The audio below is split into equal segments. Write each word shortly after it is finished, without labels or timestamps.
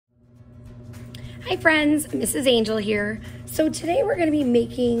Hi friends, Mrs. Angel here. So today we're going to be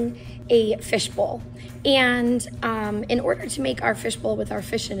making a fishbowl. And in order to make our fishbowl with our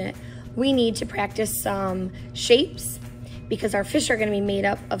fish in it, we need to practice some shapes because our fish are going to be made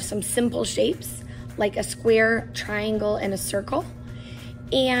up of some simple shapes like a square, triangle, and a circle.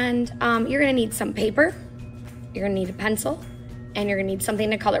 And you're going to need some paper, you're going to need a pencil, and you're going to need something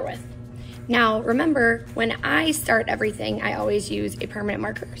to color with. Now remember, when I start everything, I always use a permanent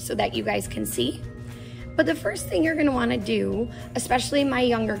marker so that you guys can see. But the first thing you're gonna wanna do, especially my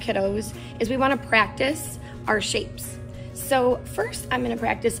younger kiddos, is we wanna practice our shapes. So first I'm gonna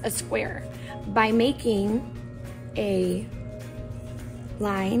practice a square by making a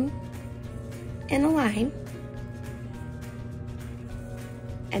line and a line,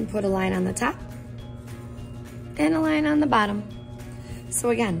 and put a line on the top and a line on the bottom. So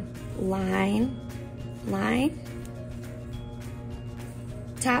again, line, line,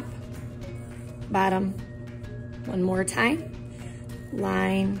 top, bottom. One more time,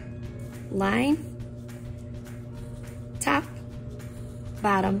 line, line, top,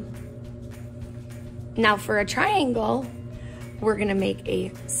 bottom. Now for a triangle, we're gonna make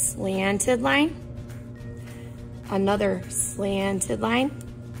a slanted line, another slanted line,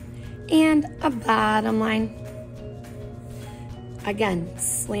 and a bottom line. Again,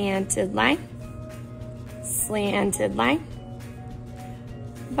 slanted line,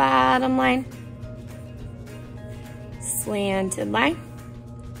 bottom line, slanted line,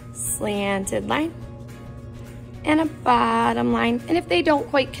 and a bottom line. And if they don't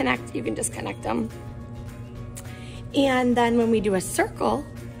quite connect, you can just connect them. And then when we do a circle,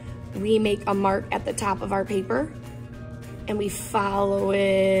 we make a mark at the top of our paper and we follow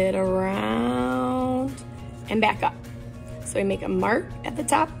it around and back up. So we make a mark at the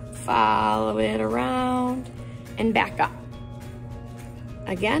top, follow it around, and back up.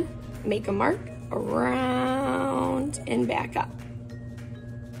 Again, make a mark around and back up.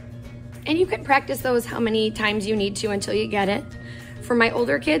 And you can practice those how many times you need to until you get it. For my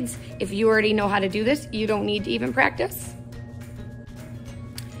older kids, if you already know how to do this, you don't need to even practice.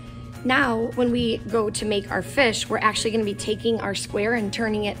 Now, when we go to make our fish, we're actually gonna be taking our square and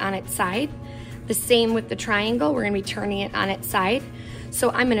turning it on its side. The same with the triangle, we're gonna be turning it on its side.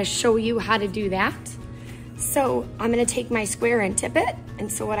 So I'm gonna show you how to do that. So I'm gonna take my square and tip it.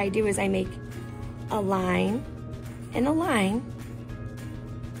 And so what I do is I make a line and a line,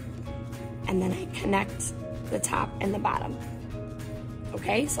 and then I connect the top and the bottom.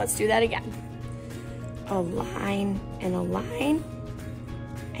 Okay, so let's do that again. A line and a line,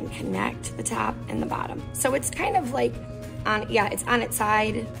 and connect the top and the bottom. So it's kind of like, it's on its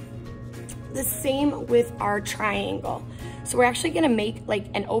side. The same with our triangle. So we're actually gonna make like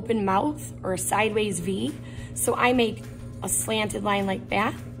an open mouth or a sideways V. So I make a slanted line like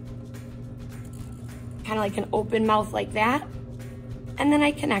that, kind of like an open mouth like that, and then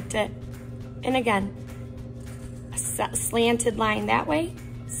I connect it. And again, a slanted line that way,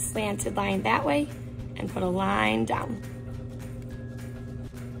 slanted line that way, and put a line down.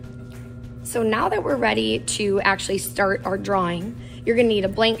 So now that we're ready to actually start our drawing, you're gonna need a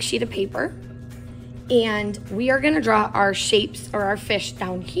blank sheet of paper, and we are gonna draw our shapes or our fish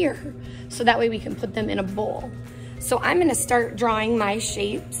down here, so that way we can put them in a bowl. So I'm gonna start drawing my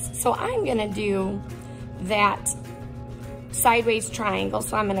shapes. So I'm gonna do that sideways triangle.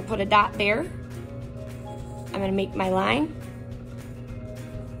 So I'm gonna put a dot there. I'm gonna make my line,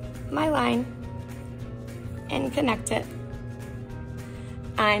 and connect it.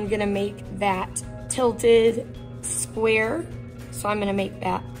 I'm gonna make that tilted square. So I'm gonna make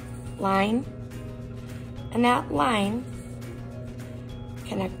that line, and that line,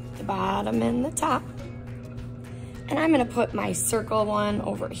 connect the bottom and the top. And I'm gonna put my circle one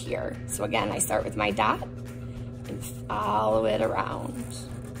over here. So again, I start with my dot and follow it around.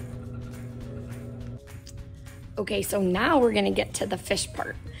 Okay, so now we're gonna get to the fish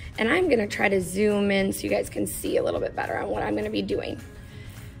part. And I'm gonna try to zoom in so you guys can see a little bit better on what I'm gonna be doing.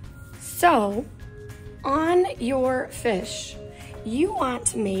 So, on your fish, you want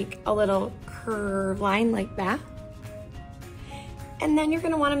to make a little curved line like that. And then you're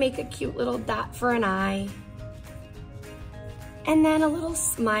gonna wanna make a cute little dot for an eye. And then a little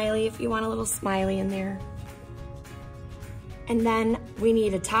smiley if you want a little smiley in there. And then we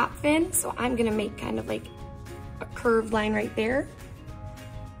need a top fin, so I'm gonna make kind of like a curved line right there.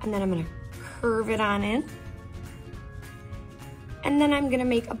 And then I'm gonna curve it on in. And then I'm gonna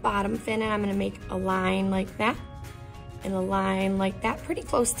make a bottom fin, and I'm gonna make a line like that and a line like that, pretty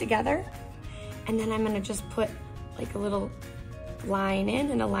close together. And then I'm gonna just put like a little line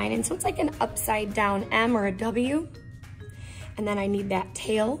in and a line in. So it's like an upside down M or a W. And then I need that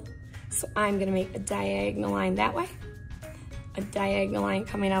tail. So I'm gonna make a diagonal line that way, a diagonal line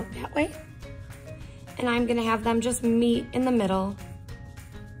coming out that way, and I'm gonna have them just meet in the middle.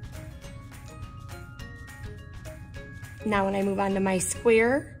 Now when I move on to my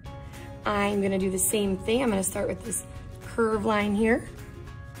square, I'm gonna do the same thing. I'm gonna start with this curve line here.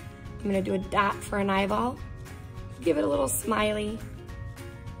 I'm gonna do a dot for an eyeball, give it a little smiley.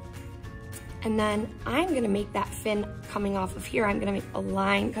 And then I'm gonna make that fin coming off of here. I'm gonna make a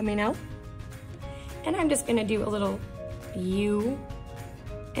line coming out. And I'm just gonna do a little U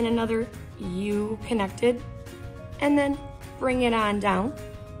and another U connected, and then bring it on down.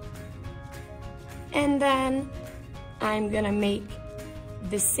 And then I'm gonna make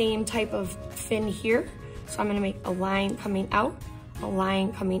the same type of fin here. So I'm gonna make a line coming out, a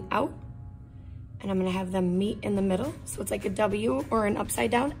line coming out, and I'm gonna have them meet in the middle. So it's like a W or an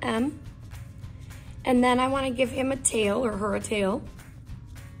upside down M. And then I wanna give him a tail or her a tail.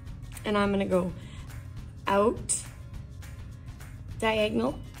 And I'm gonna go out,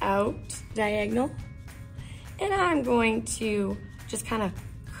 diagonal, out, diagonal. And I'm going to just kind of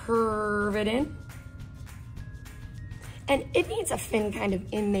curve it in. And it needs a fin kind of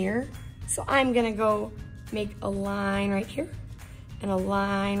in there. So I'm gonna go make a line right here and a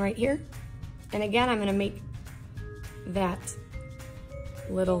line right here. And again, I'm gonna make that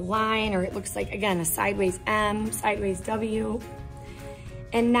little line, or it looks like, again, a sideways M, sideways W.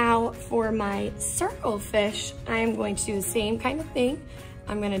 And now for my circle fish, I'm going to do the same kind of thing.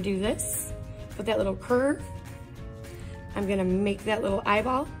 I'm gonna do this, put that little curve. I'm gonna make that little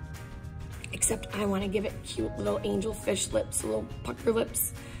eyeball, except I wanna give it cute little angel fish lips, little pucker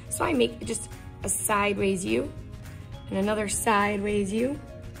lips. So I make just a sideways U and another sideways U.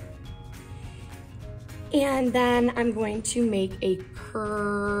 And then I'm going to make a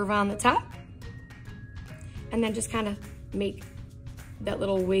curve on the top and then just kind of make that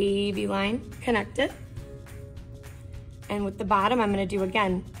little wavy line connected. And with the bottom, I'm gonna do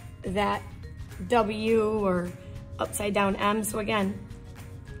again that W or upside down M. So again,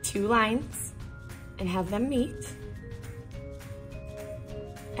 2 lines and have them meet.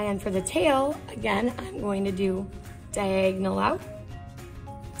 And then for the tail, again, I'm going to do diagonal out,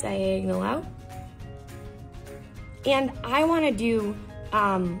 diagonal out. And I wanna do,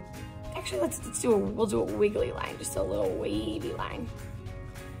 actually we'll do a wiggly line, just a little wavy line.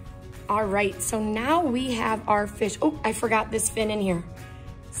 All right, so now we have our fish. Oh, I forgot this fin in here.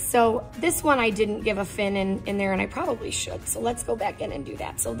 So this one I didn't give a fin in there, and I probably should. So let's go back in and do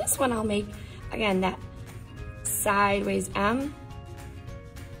that. So this one I'll make, again, that sideways M.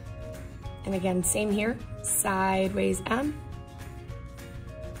 And again, same here, sideways M.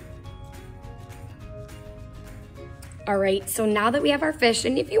 All right, so now that we have our fish,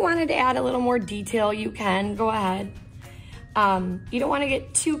 and if you wanted to add a little more detail, you can, go ahead. You don't wanna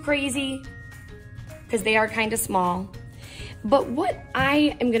get too crazy because they are kind of small. But what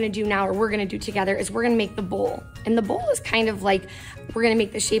I am gonna do now, or we're gonna do together, is we're gonna make the bowl. And the bowl is kind of like, we're gonna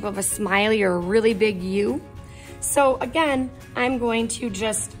make the shape of a smiley or a really big U. So again, I'm going to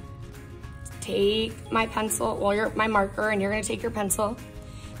just take my pencil, well, my marker, and you're gonna take your pencil,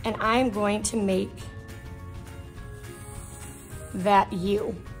 and I'm going to make that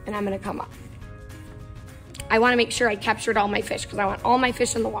U, and I'm gonna come up. I wanna make sure I captured all my fish because I want all my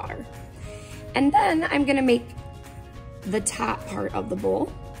fish in the water. And then I'm gonna make the top part of the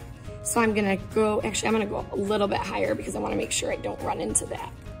bowl. So I'm gonna go, actually I'm gonna go up a little bit higher because I wanna make sure I don't run into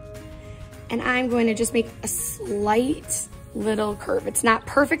that. And I'm going to just make a slight little curve. It's not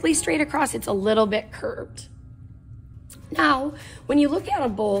perfectly straight across, it's a little bit curved. Now, when you look at a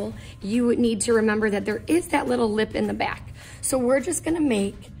bowl, you would need to remember that there is that little lip in the back. So we're just gonna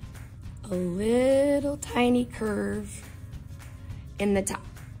make a little tiny curve in the top.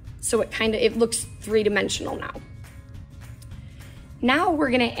 So it looks 3-dimensional now. Now we're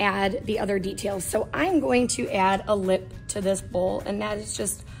gonna add the other details. So I'm going to add a lip to this bowl, and that is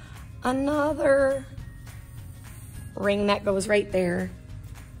just another ring that goes right there.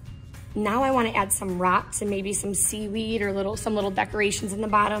 Now I wanna add some rocks and maybe some seaweed or some little decorations in the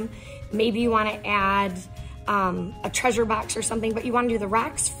bottom. Maybe you wanna add a treasure box or something, but you wanna do the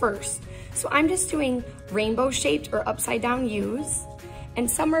rocks first. So I'm just doing rainbow shaped or upside down U's, and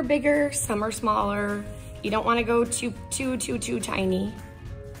some are bigger, some are smaller. You don't wanna go too tiny,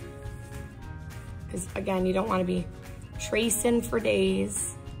 because again, you don't wanna be tracing for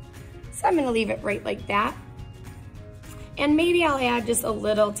days. So I'm gonna leave it right like that. And maybe I'll add just a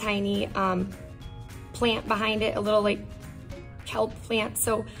little tiny plant behind it, a little like kelp plant.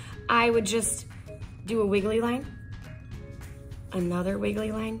 So I would just do a wiggly line, another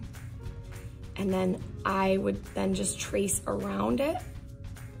wiggly line, and then I would then just trace around it.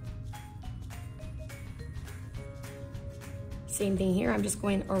 Same thing here, I'm just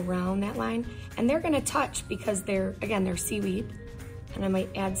going around that line. And they're gonna touch because they're seaweed. And I might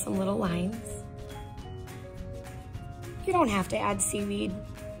add some little lines. You don't have to add seaweed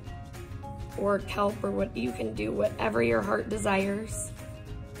or kelp or what, you can do whatever your heart desires.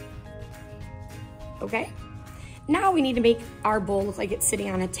 Okay? Now we need to make our bowl look like it's sitting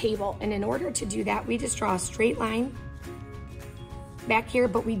on a table. And in order to do that, we just draw a straight line back here,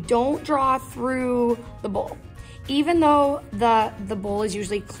 but we don't draw through the bowl. Even though the bowl is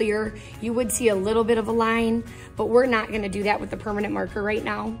usually clear, you would see a little bit of a line, but we're not gonna do that with the permanent marker right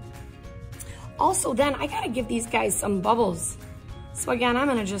now. Also then, I gotta give these guys some bubbles. So again, I'm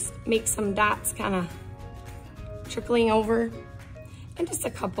gonna just make some dots kind of trickling over, and just a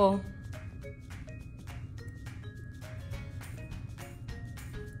couple.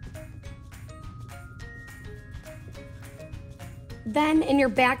 Then in your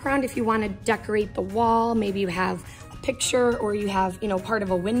background, if you want to decorate the wall, maybe you have a picture or you have, you know, part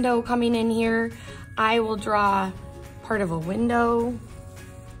of a window coming in here, I will draw part of a window.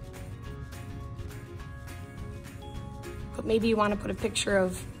 But maybe you want to put a picture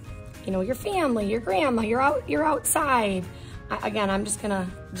of, you know, your family, your grandma, you're outside. Again, I'm just gonna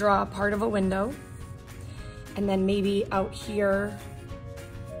draw part of a window. And then maybe out here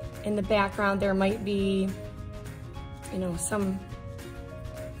in the background, there might be, you know, some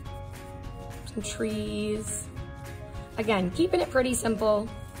trees. Again, keeping it pretty simple.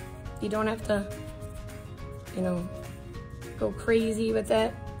 You don't have to, you know, go crazy with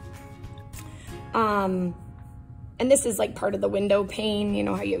it. And this is like part of the window pane, you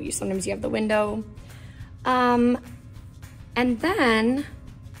know how you sometimes you have the window. And then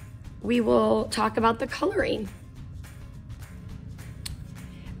we will talk about the coloring.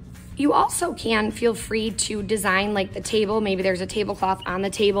 You also can feel free to design like the table. Maybe there's a tablecloth on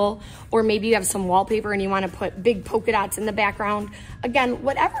the table, or maybe you have some wallpaper and you want to put big polka dots in the background. Again,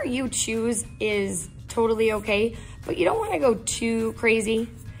 whatever you choose is totally okay, but you don't want to go too crazy.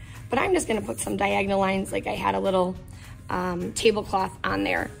 But I'm just going to put some diagonal lines, like I had a little tablecloth on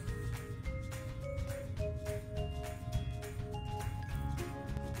there.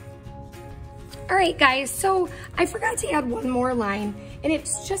 All right, guys, so I forgot to add one more line, and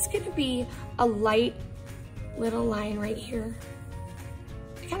it's just gonna be a light little line right here.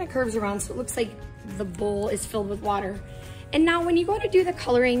 It kind of curves around, so it looks like the bowl is filled with water. And now when you go to do the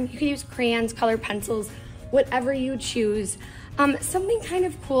coloring, you can use crayons, colored pencils, whatever you choose. Something kind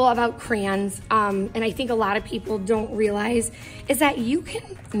of cool about crayons, and I think a lot of people don't realize, is that you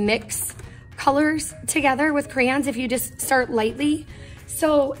can mix colors together with crayons if you just start lightly.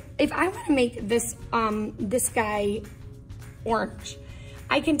 So if I want to make this, this guy orange,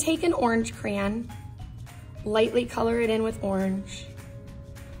 I can take an orange crayon, lightly color it in with orange,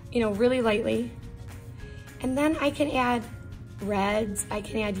 you know, really lightly. And then I can add reds, I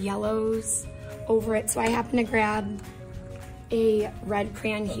can add yellows over it. So I happen to grab a red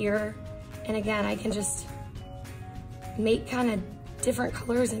crayon here. And again, I can just make kind of different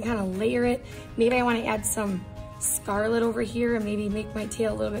colors and kind of layer it. Maybe I want to add some scarlet over here and maybe make my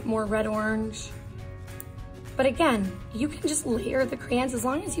tail a little bit more red-orange. But again, you can just layer the crayons. As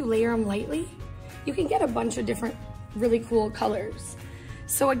long as you layer them lightly, you can get a bunch of different really cool colors.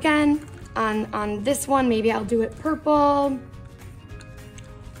 So again, on this one, maybe I'll do it purple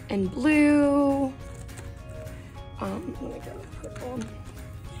and blue. Let me go with purple.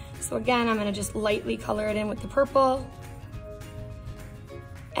 So again, I'm gonna just lightly color it in with the purple.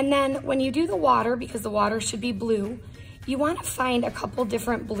 And then when you do the water, because the water should be blue, you want to find a couple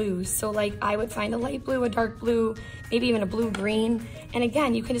different blues. So like I would find a light blue, a dark blue, maybe even a blue-green. And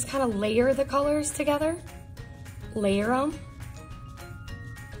again, you can just kind of layer the colors together, layer them.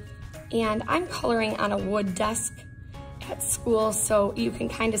 And I'm coloring on a wood desk at school, so you can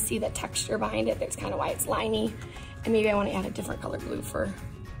kind of see the texture behind it. That's kind of why it's liney. And maybe I want to add a different color blue for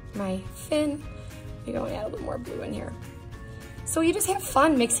my fin. Maybe I want to add a little more blue in here. So you just have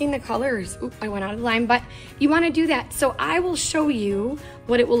fun mixing the colors. Oop, I went out of line, but you want to do that. So I will show you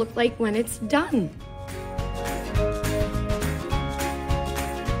what it will look like when it's done.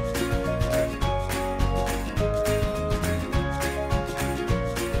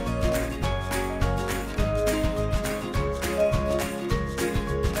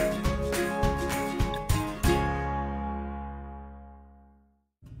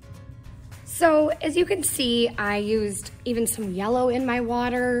 So as you can see, I used even some yellow in my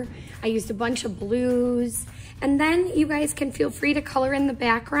water. I used a bunch of blues. And then you guys can feel free to color in the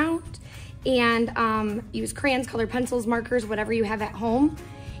background and use crayons, colored pencils, markers, whatever you have at home.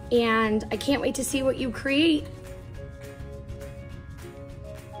 And I can't wait to see what you create.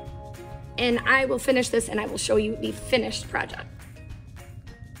 and I will finish this and I will show you the finished project.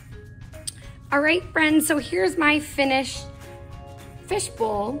 All right, friends, so here's my finished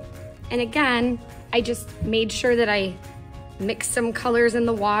fishbowl. And again, I just made sure that I mixed some colors in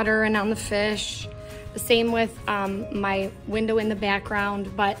the water and on the fish. The same with my window in the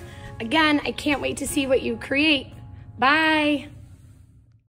background. But again, I can't wait to see what you create. Bye.